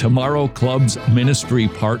become a Tomorrow Clubs ministry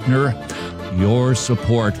partner? Your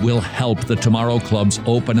support will help the Tomorrow Clubs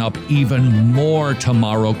open up even more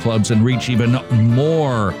Tomorrow Clubs and reach even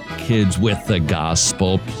more kids with the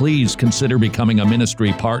gospel. Please consider becoming a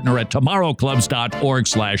ministry partner at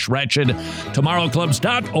tomorrowclubs.org/wretched,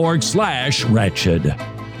 tomorrowclubs.org/wretched.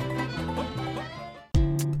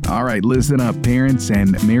 All right, listen up, parents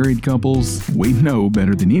and married couples. We know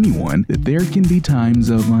better than anyone that there can be times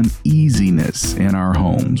of uneasiness in our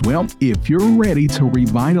homes. Well, if you're ready to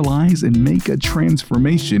revitalize and make a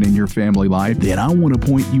transformation in your family life, then I want to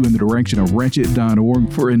point you in the direction of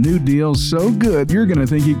wretched.org for a new deal so good you're going to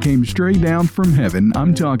think it came straight down from heaven.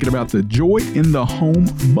 I'm talking about the Joy in the Home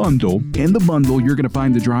bundle. In the bundle, you're going to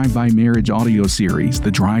find the Drive-By Marriage audio series,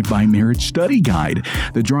 the Drive-By Marriage study guide,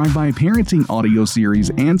 the Drive-By Parenting audio series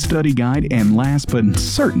and study guide, and last but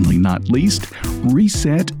certainly not least,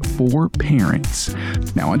 Reset for Parents.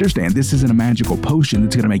 Now understand, this isn't a magical potion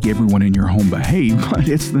that's going to make everyone in your home behave, but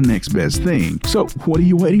it's the next best thing. So what are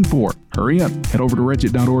you waiting for? Hurry up, head over to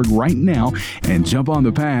wretched.org right now and jump on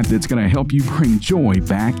the path that's going to help you bring joy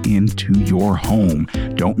back into your home.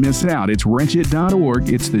 Don't miss out. It's wretched.org.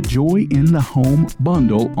 It's the Joy in the Home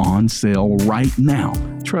bundle on sale right now.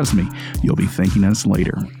 Trust me, you'll be thanking us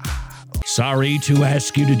later. Sorry to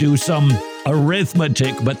ask you to do some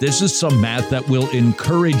arithmetic, but this is some math that will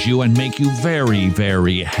encourage you and make you very,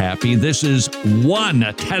 very happy. This is one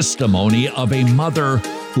testimony of a mother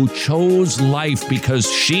who chose life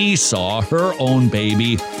because she saw her own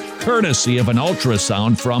baby, courtesy of an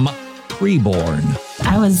ultrasound from preborn.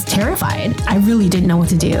 I was terrified. I really didn't know what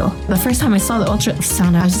to do. The first time I saw the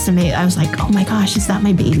ultrasound, I was just amazed. I was like, oh my gosh, is that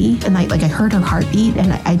my baby? And I heard her heartbeat,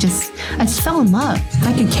 and I just fell in love. If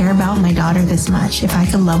I could care about my daughter this much, if I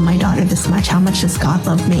could love my daughter this much, how much does God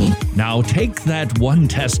love me? Now take that one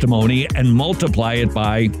testimony and multiply it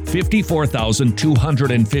by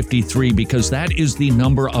 54,253, because that is the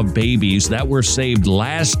number of babies that were saved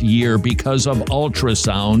last year because of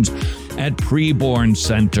ultrasounds at preborn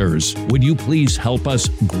centers. Would you please help us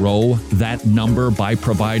grow that number by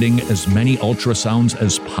providing as many ultrasounds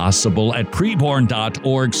as possible at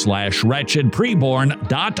preborn.org/wretched,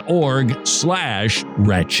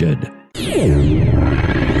 preborn.org/wretched.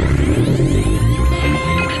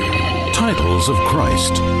 Titles of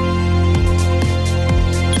Christ.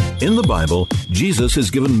 In the Bible, Jesus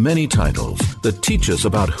is given many titles that teach us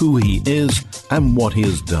about who he is and what he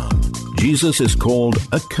has done. Jesus is called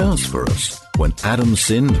a curse for us. When Adam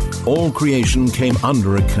sinned, all creation came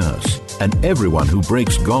under a curse, and everyone who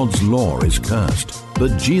breaks God's law is cursed.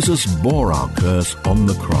 But Jesus bore our curse on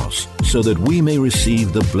the cross so that we may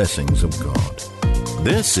receive the blessings of God.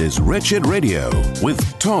 This is Wretched Radio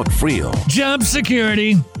with Todd Friel. Job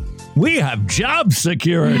security. We have job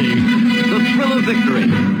security. The thrill of victory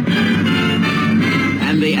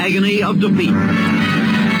and the agony of defeat.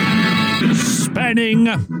 Spending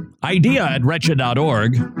idea at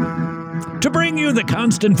wretched.org to bring you the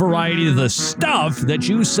constant variety of the stuff that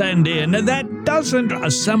you send in that doesn't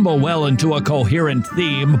assemble well into a coherent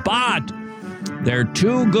theme, but they're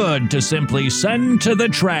too good to simply send to the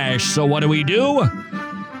trash. So what do?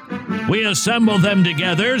 We assemble them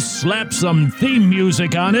together, slap some theme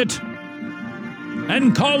music on it,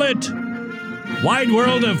 and call it Wide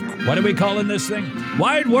World of... What are we calling this thing?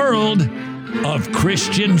 Wide World of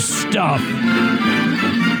Christian Stuff.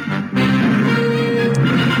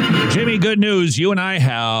 Jimmy, good news. You and I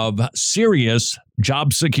have serious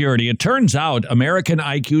job security. It turns out American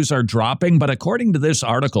IQs are dropping, but according to this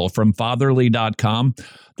article from fatherly.com,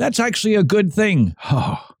 that's actually a good thing.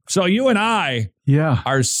 So you and I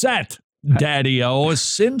are set, Daddy-O.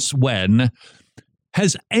 Since when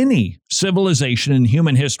has any civilization in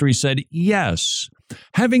human history said, yes,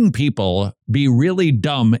 having people be really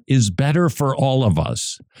dumb is better for all of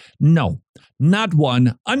us? No, not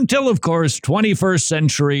one, until, of course, 21st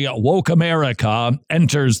century woke America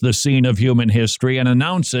enters the scene of human history and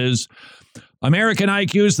announces American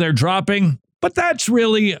IQs, they're dropping, but that's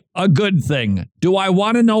really a good thing. Do I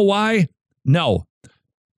want to know why? No,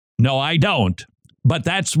 I don't. But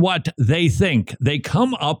that's what they think. They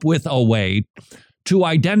come up with a way to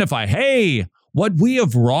identify, hey, what we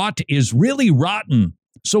have wrought is really rotten.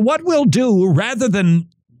 So what we'll do, rather than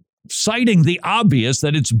citing the obvious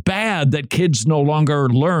that it's bad that kids no longer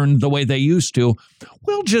learn the way they used to,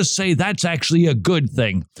 we'll just say that's actually a good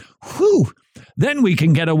thing. Whew. Then we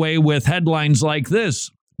can get away with headlines like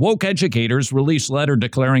this. Woke educators release letter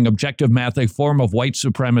declaring objective math a form of white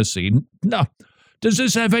supremacy. No. Does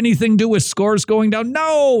this have anything to do with scores going down?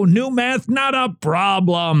 No, new math, not a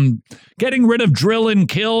problem. Getting rid of drill and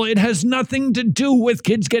kill, it has nothing to do with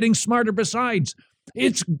kids getting smarter. Besides,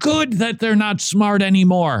 it's good that they're not smart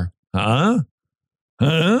anymore. Huh?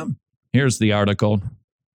 Here's the article.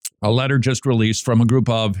 A letter just released from a group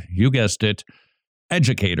of, you guessed it,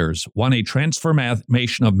 educators want a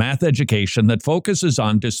transformation of math education that focuses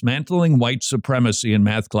on dismantling white supremacy in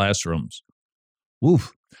math classrooms.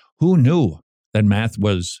 Oof, who knew that math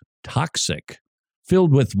was toxic,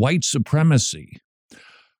 filled with white supremacy?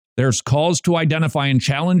 There's calls to identify and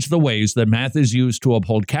challenge the ways that math is used to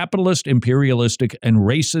uphold capitalist, imperialistic, and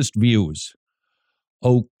racist views.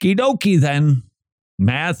 Okie dokie then.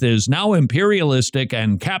 Math is now imperialistic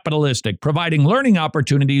and capitalistic, providing learning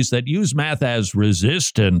opportunities that use math as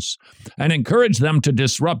resistance and encourage them to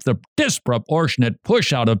disrupt the disproportionate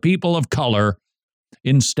push out of people of color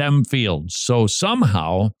in STEM fields. So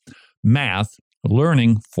somehow, math,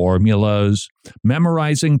 learning formulas,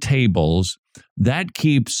 memorizing tables, that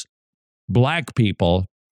keeps black people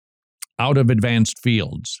out of advanced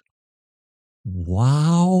fields.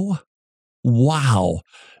 Wow.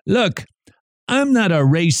 Look, I'm not a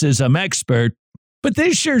racism expert, but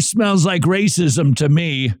this sure smells like racism to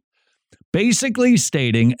me. Basically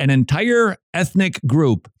stating an entire ethnic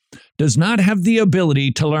group does not have the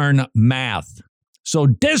ability to learn math. So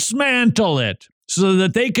dismantle it so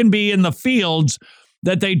that they can be in the fields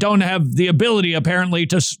that they don't have the ability, apparently,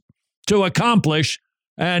 to accomplish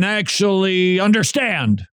and actually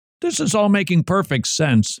understand. This is all making perfect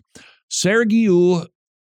sense. Sergiu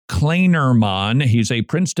Kleinerman, he's a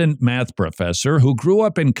Princeton math professor who grew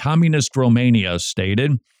up in communist Romania,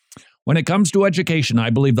 stated, when it comes to education, I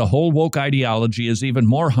believe the whole woke ideology is even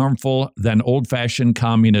more harmful than old-fashioned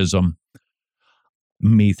communism.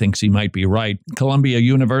 Me thinks he might be right. Columbia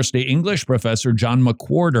University English professor John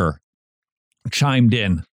McWhorter chimed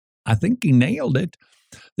in. I think he nailed it.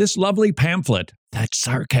 This lovely pamphlet, that's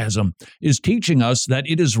sarcasm, is teaching us that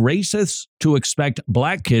it is racist to expect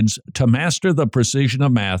black kids to master the precision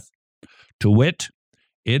of math. To wit,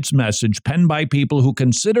 its message, penned by people who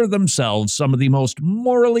consider themselves some of the most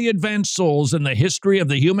morally advanced souls in the history of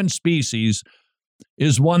the human species,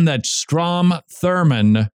 is one that Strom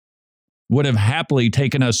Thurmond would have happily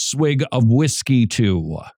taken a swig of whiskey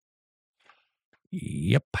to.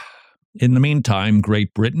 Yep. In the meantime,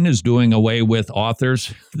 Great Britain is doing away with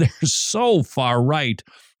authors. They're so far right.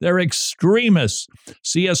 They're extremists.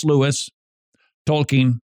 C.S. Lewis,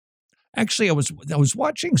 Tolkien. Actually, I was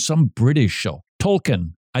watching some British show.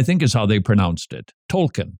 Tolkien, I think is how they pronounced it.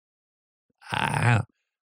 Tolkien.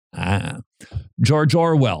 George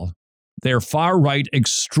Orwell. They're far-right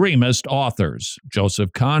extremist authors.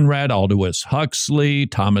 Joseph Conrad, Aldous Huxley,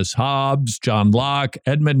 Thomas Hobbes, John Locke,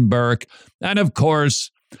 Edmund Burke, and of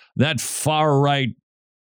course, that far-right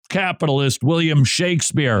capitalist William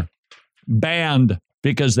Shakespeare, banned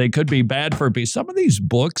because they could be bad for peace. Some of these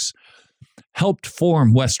books helped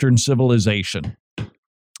form Western civilization.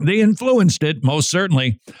 They influenced it, most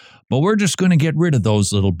certainly, but we're just going to get rid of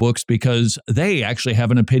those little books because they actually have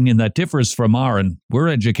an opinion that differs from ours, and we're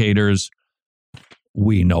educators.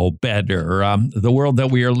 We know better. The world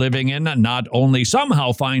that we are living in not only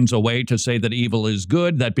somehow finds a way to say that evil is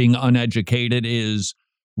good, that being uneducated is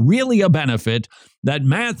really a benefit, that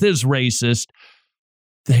math is racist,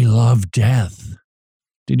 They love death.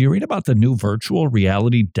 Did you read about the new virtual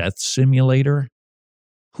reality death simulator?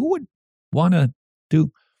 Who would want to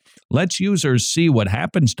do? Lets users see what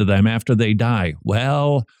happens to them after they die.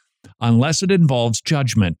 Well, unless it involves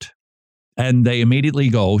judgment and they immediately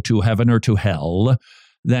go to heaven or to hell,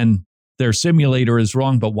 then their simulator is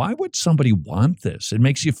wrong. But why would somebody want this? It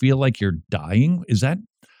makes you feel like you're dying. Is that?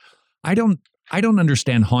 I don't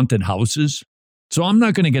understand haunted houses. So I'm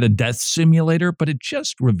not going to get a death simulator, but it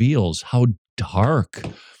just reveals how dark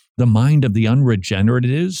the mind of the unregenerate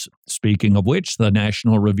is. Speaking of which, the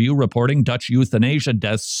National Review reporting Dutch euthanasia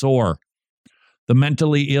deaths soar. The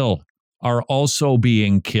mentally ill are also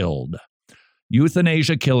being killed.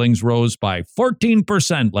 Euthanasia killings rose by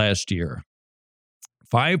 14% last year.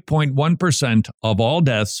 5.1% of all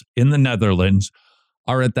deaths in the Netherlands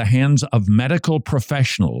are at the hands of medical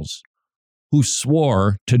professionals who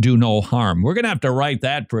swore to do no harm. We're going to have to write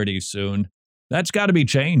that pretty soon. That's got to be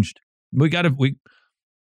changed. We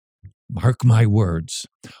mark my words.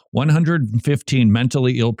 115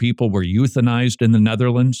 mentally ill people were euthanized in the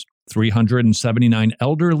Netherlands. 379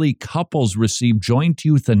 elderly couples received joint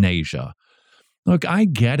euthanasia. Look, I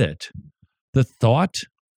get it. The thought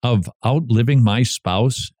of outliving my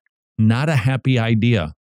spouse, not a happy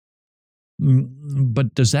idea.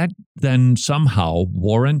 But does that then somehow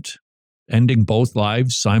warrant ending both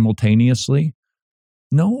lives simultaneously?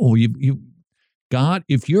 No, God,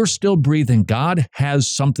 if you're still breathing, God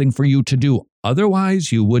has something for you to do.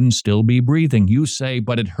 Otherwise, you wouldn't still be breathing. You say,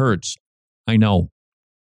 but it hurts. I know.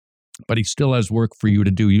 But he still has work for you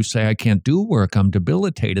to do. You say, I can't do work. I'm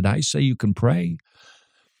debilitated. I say you can pray.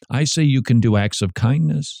 I say you can do acts of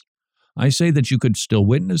kindness. I say that you could still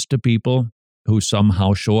witness to people who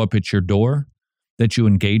somehow show up at your door, that you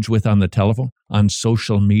engage with on the telephone, on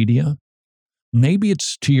social media. Maybe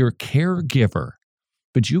it's to your caregiver,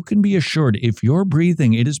 but you can be assured if you're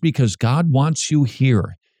breathing, it is because God wants you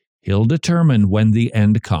here. He'll determine when the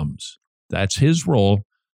end comes. That's his role.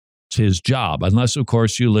 It's his job, unless, of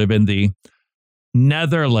course, you live in the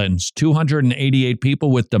Netherlands. 288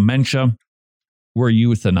 people with dementia were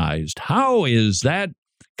euthanized. How is that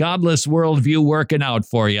godless worldview working out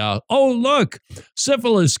for you? Oh, look,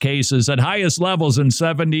 syphilis cases at highest levels in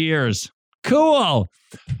 70 years. Cool.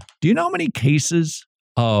 Do you know how many cases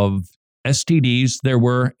of STDs there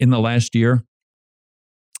were in the last year?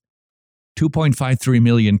 2.53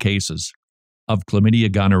 million cases of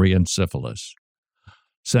chlamydia, gonorrhea, and syphilis.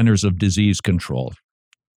 Centers of Disease Control.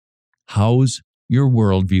 How's your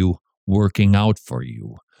worldview working out for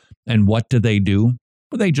you? And what do?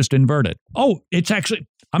 Well, they just invert it. Oh, it's actually,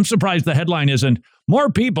 I'm surprised the headline isn't,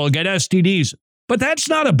 more people get STDs, but that's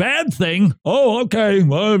not a bad thing. Oh, okay.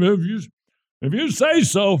 Well, if you say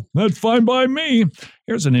so, that's fine by me.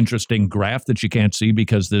 Here's an interesting graph that you can't see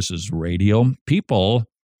because this is radio. People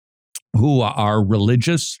who are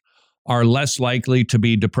religious are less likely to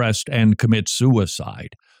be depressed and commit suicide.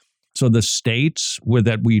 So the states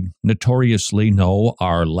that we notoriously know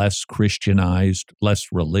are less Christianized, less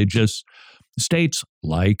religious, states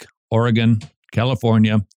like Oregon,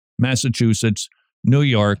 California, Massachusetts, New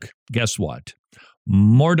York, guess what?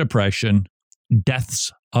 More depression,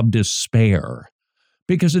 deaths of despair,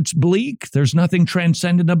 because it's bleak. There's nothing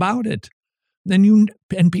transcendent about it.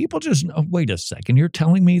 And people just, wait a second, you're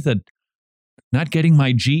telling me that not getting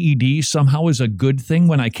my GED somehow is a good thing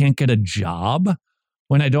when I can't get a job,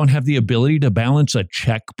 when I don't have the ability to balance a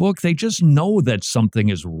checkbook? They just know that something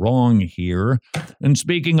is wrong here. And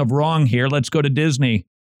speaking of wrong here, let's go to Disney.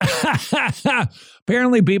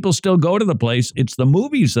 Apparently people still go to the place. It's the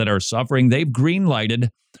movies that are suffering. They've green-lighted.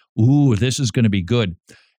 Ooh, this is going to be good.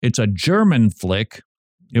 It's a German flick.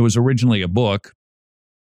 It was originally a book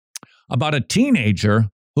about a teenager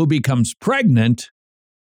who becomes pregnant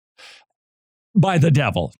by the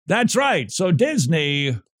devil. That's right. So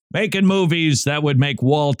Disney making movies that would make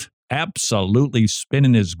Walt absolutely spin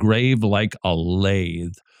in his grave like a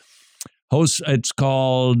lathe. It's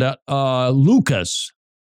called Lucas.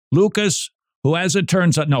 Lucas, who, as it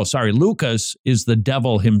turns out, Lucas is the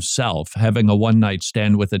devil himself having a one-night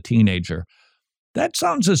stand with a teenager. That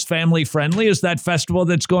sounds as family-friendly as that festival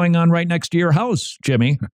that's going on right next to your house,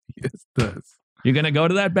 Jimmy. Yes, it does. You going to go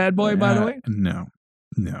to that bad boy, by the way? No.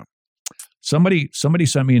 Somebody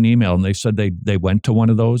sent me an email, and they said they went to one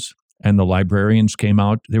of those, and the librarians came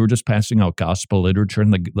out. They were just passing out gospel literature,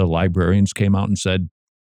 and the librarians came out and said,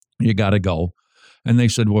 you got to go. And they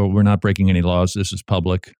said, well, we're not breaking any laws. This is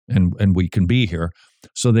public, and we can be here.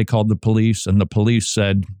 So they called the police, and the police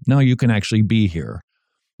said, no, you can actually be here.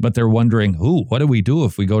 But they're wondering, what do we do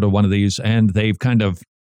if we go to one of these? And they've kind of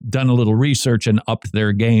done a little research and upped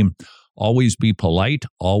their game. Always be polite,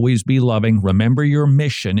 always be loving. Remember, your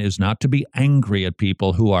mission is not to be angry at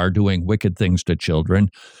people who are doing wicked things to children.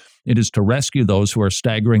 It is to rescue those who are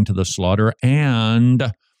staggering to the slaughter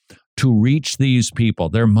and to reach these people.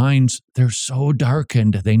 Their minds, they're so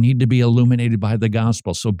darkened. They need to be illuminated by the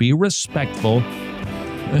gospel. So be respectful.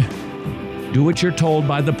 Do what you're told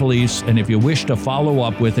by the police, and if you wish to follow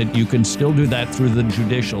up with it, you can still do that through the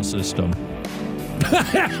judicial system.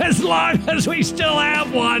 As long as we still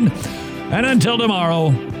have one. And until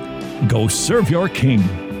tomorrow, go serve your king.